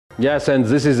Yes, and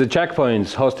this is the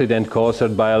Checkpoints, hosted and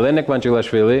co-authored by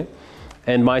Ivanishvili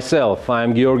and myself.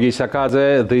 I'm Georgi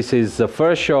Sakadze. This is the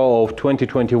first show of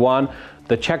 2021.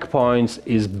 The Checkpoints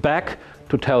is back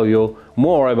to tell you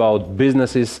more about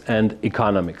businesses and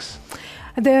economics.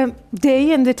 The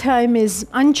day and the time is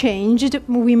unchanged.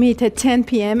 We meet at 10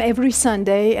 p.m. every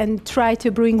Sunday and try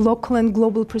to bring local and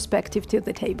global perspective to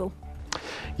the table.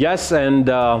 Yes, and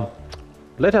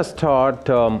let us start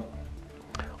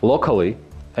locally.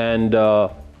 And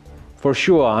for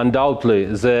sure, undoubtedly,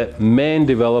 the main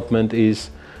development is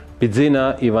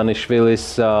Bidzina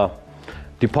Ivanishvilis'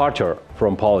 departure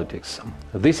from politics.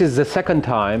 This is the second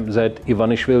time that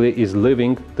Ivanishvili is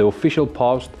leaving the official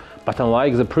post, but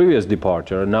unlike the previous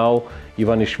departure, now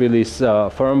Ivanishvili's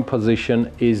firm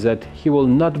position is that he will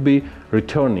not be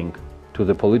returning to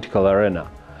the political arena.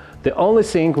 The only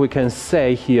thing we can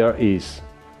say here is,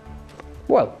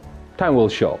 well, time will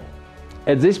show.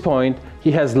 At this point,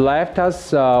 he has left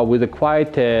us with a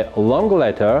quite long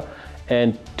letter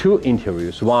and two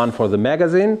interviews, one for the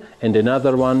magazine and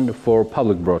another one for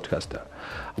public broadcaster.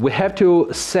 We have to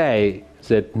say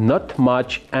that not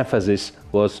much emphasis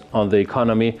was on the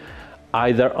economy,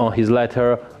 either on his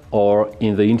letter or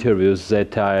in the interviews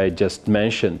that I just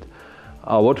mentioned.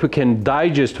 What we can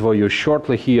digest for you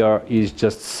shortly here is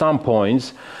just some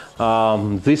points.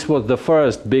 This was the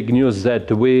first big news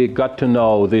that we got to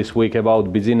know this week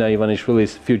about Bidzina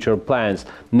Ivanishvili's future plans.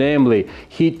 Namely,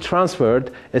 he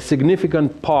transferred a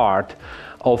significant part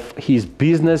of his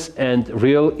business and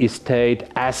real estate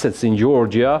assets in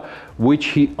Georgia, which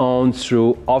he owns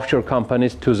through offshore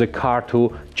companies, to the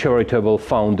Cartu Charitable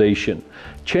Foundation.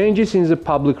 Changes in the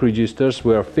public registers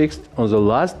were fixed on the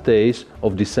last days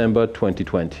of December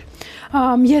 2020.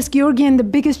 Yes, Georgi, and the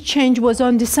biggest change was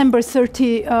on December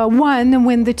 31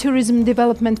 when the Tourism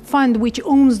Development Fund, which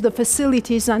owns the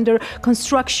facilities under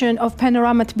construction of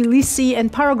Panorama Tbilisi and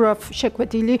Paragraph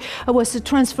Shekwatili, was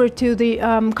transferred to the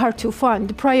Cartu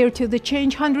Fund. Prior to the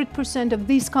change, 100% of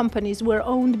these companies were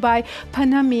owned by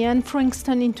Panamanian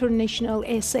Frankston International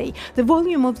SA. The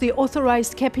volume of the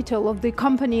authorized capital of the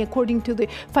company, according to the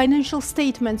financial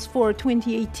statements for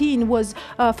 2018, was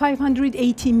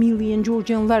 580 million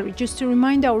Georgian lari. Just to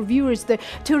remind our viewers, the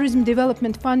Tourism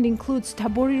Development Fund includes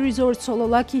Tabori Resort,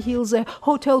 Sololaki Hills, a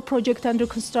hotel project under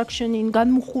construction in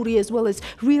Ganmukhuri, as well as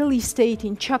real estate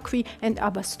in Chakvi and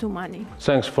Abastumani.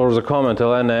 Thanks for the comment,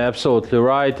 Elena. Absolutely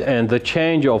right. And the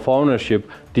change of ownership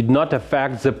did not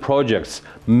affect the projects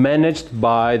managed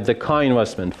by the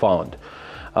Co-Investment Fund.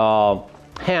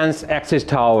 Hence, Access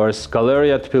Towers,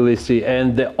 Galleria Tbilisi,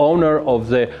 and the owner of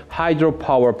the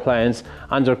hydropower plants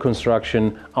under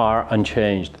construction are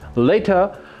unchanged.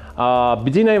 Later,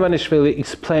 Bidzina Ivanishvili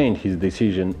explained his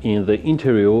decision in the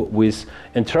interview with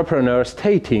Entrepreneur,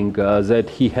 stating that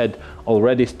he had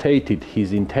already stated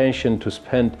his intention to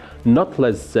spend not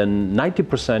less than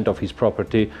 90% of his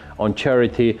property on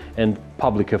charity and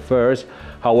public affairs.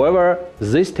 However,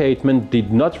 this statement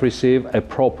did not receive a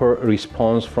proper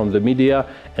response from the media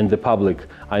and the public.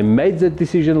 I made that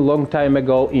decision a long time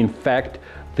ago. In fact,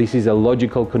 this is a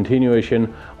logical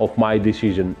continuation of my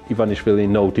decision, Ivanishvili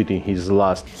noted in his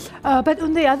last. But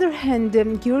on the other hand,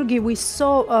 Georgi, we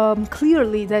saw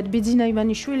clearly that Bidzina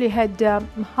Ivanishvili had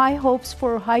high hopes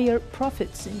for higher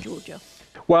profits in Georgia.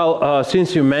 Well,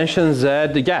 since you mentioned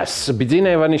that, yes,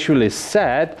 Bidzina Ivanishvili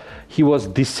said he was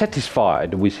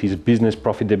dissatisfied with his business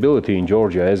profitability in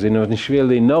Georgia. As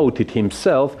Ivanishvili noted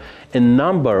himself, a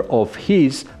number of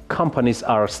his companies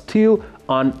are still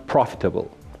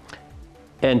unprofitable.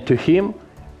 And to him,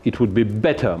 it would be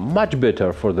better, much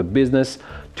better for the business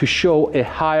to show a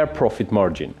higher profit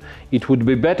margin. It would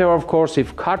be better, of course,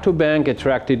 if Cartu Bank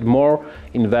attracted more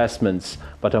investments,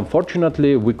 but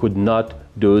unfortunately we could not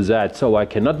do that. So I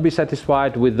cannot be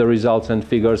satisfied with the results and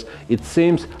figures. It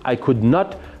seems I could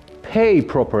not pay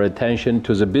proper attention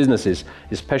to the businesses,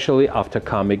 especially after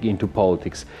coming into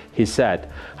politics, he said.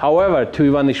 However,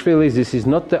 to Ivanishvili, this is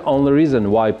not the only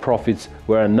reason why profits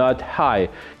were not high.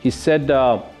 He said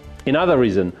another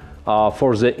reason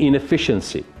for the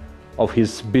inefficiency of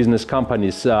his business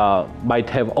companies might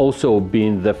have also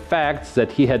been the fact that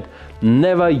he had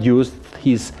never used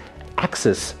his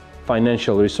excess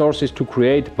financial resources to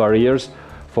create barriers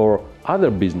for other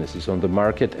businesses on the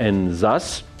market and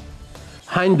thus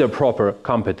hinder proper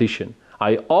competition.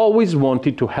 I always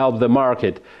wanted to help the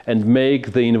market and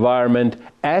make the environment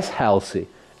as healthy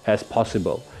as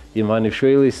possible,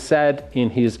 Ivanishvili said in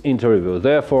his interview.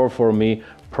 Therefore, for me,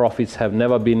 profits have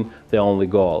never been the only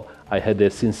goal. I had a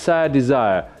sincere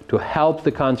desire to help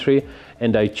the country,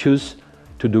 and I choose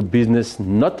to do business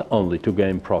not only to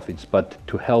gain profits, but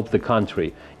to help the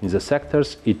country in the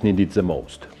sectors it needed the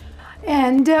most.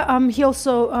 And he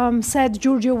also said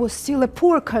Georgia was still a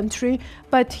poor country,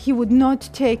 but he would not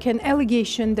take an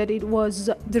allegation that it was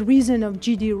the reason of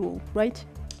GD rule, right?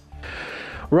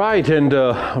 Right, and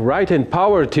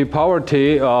poverty.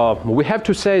 We have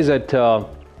to say that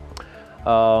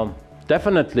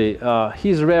definitely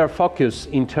his rare focus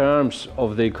in terms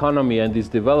of the economy and its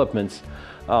developments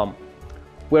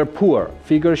were poor.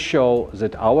 Figures show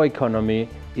that our economy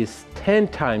is 10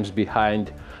 times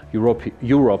behind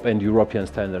Europe and European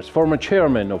standards. Former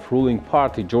chairman of ruling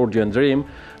party Georgian Dream,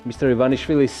 Mr.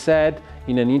 Ivanishvili, said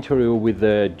in an interview with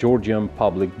the Georgian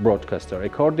public broadcaster,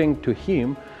 according to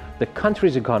him, the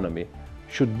country's economy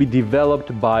should be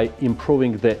developed by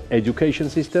improving the education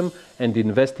system and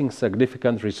investing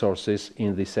significant resources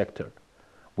in this sector.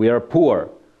 We are poor.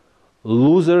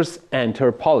 Losers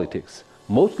enter politics,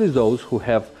 mostly those who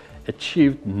have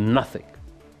achieved nothing.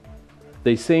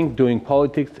 They think doing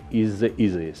politics is the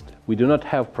easiest. We do not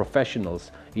have professionals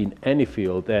in any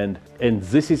field, and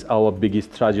this is our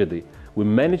biggest tragedy. We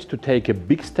managed to take a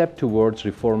big step towards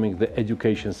reforming the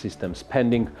education system.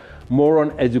 Spending more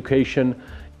on education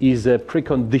is a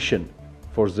precondition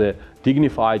for the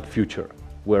dignified future.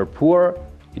 We're poor,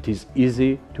 it is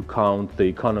easy to count the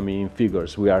economy in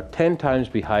figures. We are 10 times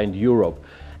behind Europe.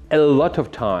 A lot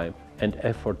of time and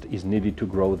effort is needed to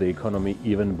grow the economy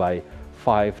even by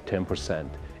 5–10%,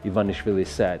 Ivanishvili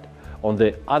said. On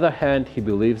the other hand, he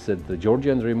believes that the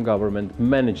Georgian Dream government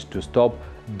managed to stop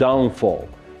downfall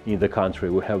in the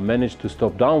country. We have managed to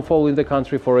stop downfall in the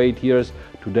country for 8 years.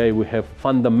 Today we have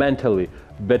fundamentally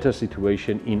better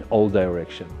situation in all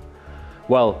directions.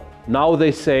 Well, now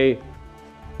they say,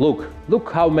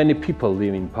 look how many people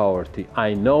live in poverty.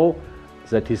 I know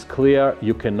that is clear,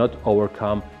 you cannot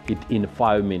overcome it in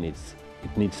 5 minutes.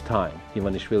 It needs time.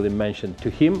 Ivanishvili mentioned to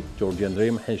him, Georgian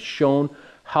Dream has shown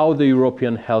how the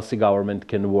European healthy government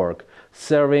can work,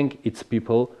 serving its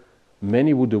people.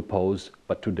 Many would oppose,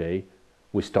 but today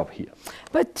we stop here.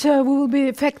 But we will be,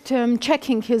 in fact,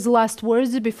 checking his last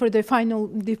words before the final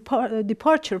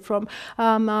departure from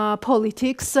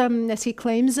politics, as he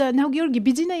claims. Now, Georgi,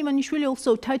 Bidzina Ivanishvili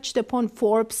also touched upon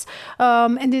Forbes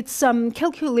and its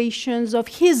calculations of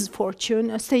his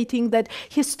fortune, stating that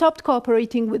he stopped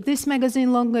cooperating with this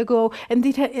magazine long ago and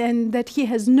that he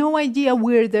has no idea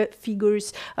where the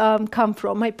figures come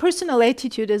from. My personal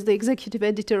attitude as the executive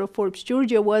editor of Forbes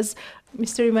Georgia was,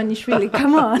 Mr. Ivanishvili,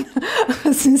 come on,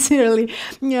 sincerely.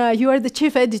 Yeah, you are the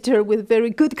chief editor with very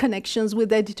good connections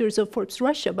with editors of Forbes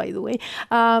Russia, by the way.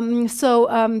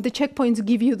 The checkpoints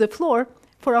give you the floor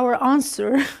for our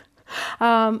answer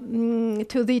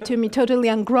to the, to me, totally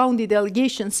ungrounded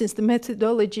allegations, since the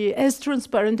methodology as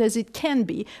transparent as it can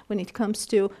be when it comes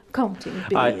to counting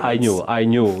billions. I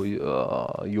knew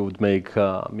you would make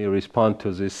me respond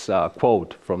to this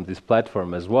quote from this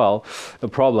platform as well. No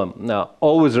problem. Now,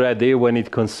 always ready when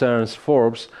it concerns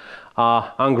Forbes.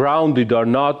 Ungrounded or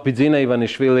not, Bidzina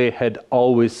Ivanishvili had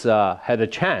always had a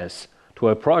chance to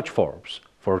approach Forbes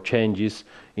for changes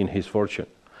in his fortune.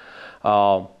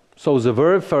 So the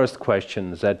very first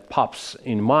question that pops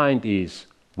in mind is,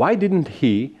 why didn't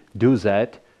he do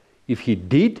that? If he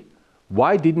did,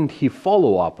 why didn't he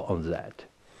follow up on that?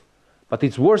 But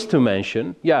it's worth to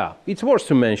mention,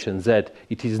 that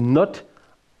it is not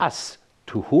us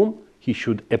to whom he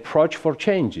should approach for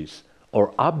changes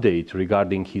or update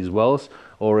regarding his wealth,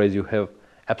 or, as you have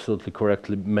absolutely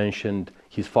correctly mentioned,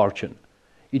 his fortune.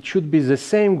 It should be the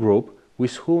same group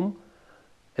with whom,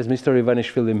 as Mr.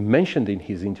 Ivanishvili mentioned in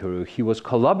his interview, he was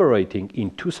collaborating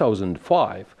in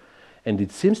 2005, and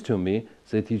it seems to me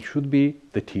that it should be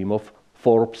the team of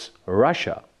Forbes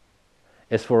Russia.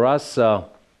 As for us,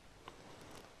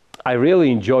 I really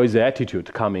enjoy the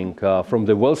attitude coming from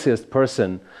the wealthiest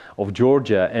person of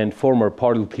Georgia and former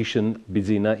politician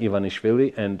Bidzina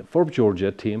Ivanishvili, and Forbes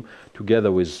Georgia team,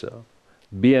 together with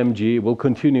BMG, will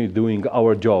continue doing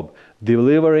our job,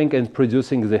 delivering and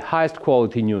producing the highest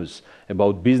quality news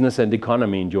about business and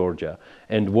economy in Georgia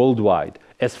and worldwide.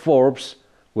 As Forbes,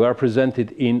 we are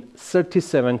presented in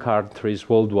 37 countries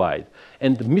worldwide.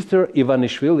 And Mr.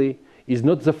 Ivanishvili is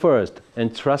not the first,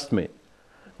 and trust me,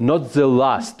 not the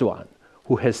last one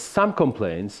who has some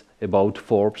complaints about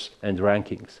Forbes and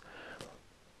rankings,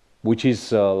 which is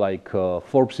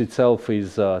Forbes itself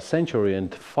is a century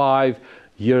and 5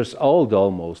 years old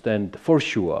almost, and for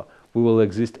sure we will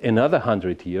exist another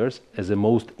 100 years as the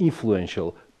most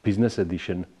influential business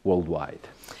edition worldwide.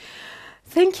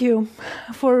 Thank you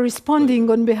for responding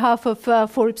on behalf of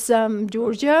Forbes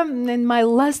Georgia. And my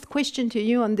last question to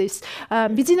you on this.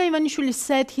 Bidzina Ivanishvili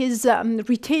said he's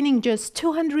retaining just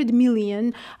 200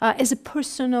 million as a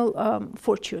personal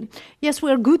fortune. Yes,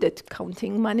 we are good at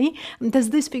counting money. Does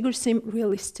this figure seem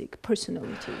realistic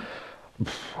personally to you?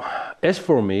 As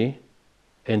for me,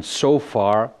 and so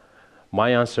far,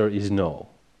 my answer is no.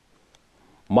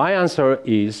 My answer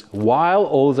is, while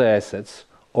all the assets,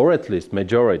 or at least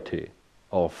majority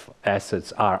of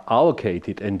assets, are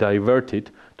allocated and diverted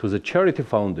to the charity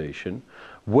foundation,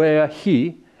 where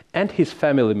he and his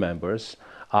family members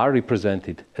are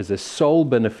represented as the sole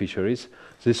beneficiaries,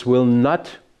 this will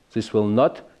not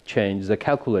change the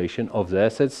calculation of the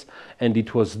assets, and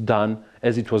it was done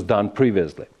as it was done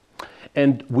previously.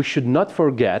 And we should not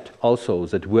forget also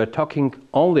that we are talking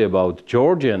only about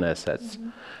Georgian assets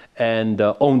and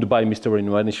owned by Mr.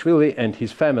 Ivanishvili and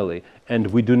his family. And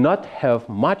we do not have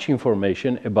much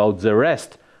information about the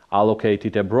rest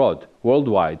allocated abroad,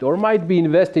 worldwide, or might be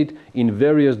invested in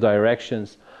various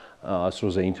directions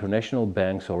through the international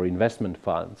banks or investment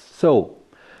funds. So,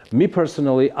 me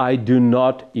personally, I do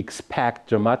not expect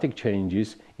dramatic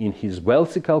changes in his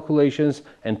wealthy calculations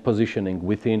and positioning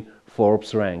within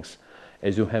Forbes ranks,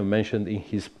 as you have mentioned in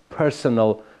his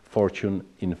personal fortune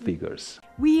in figures.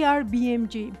 We are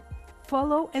BMG.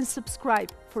 Follow and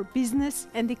subscribe for business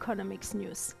and economics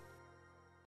news.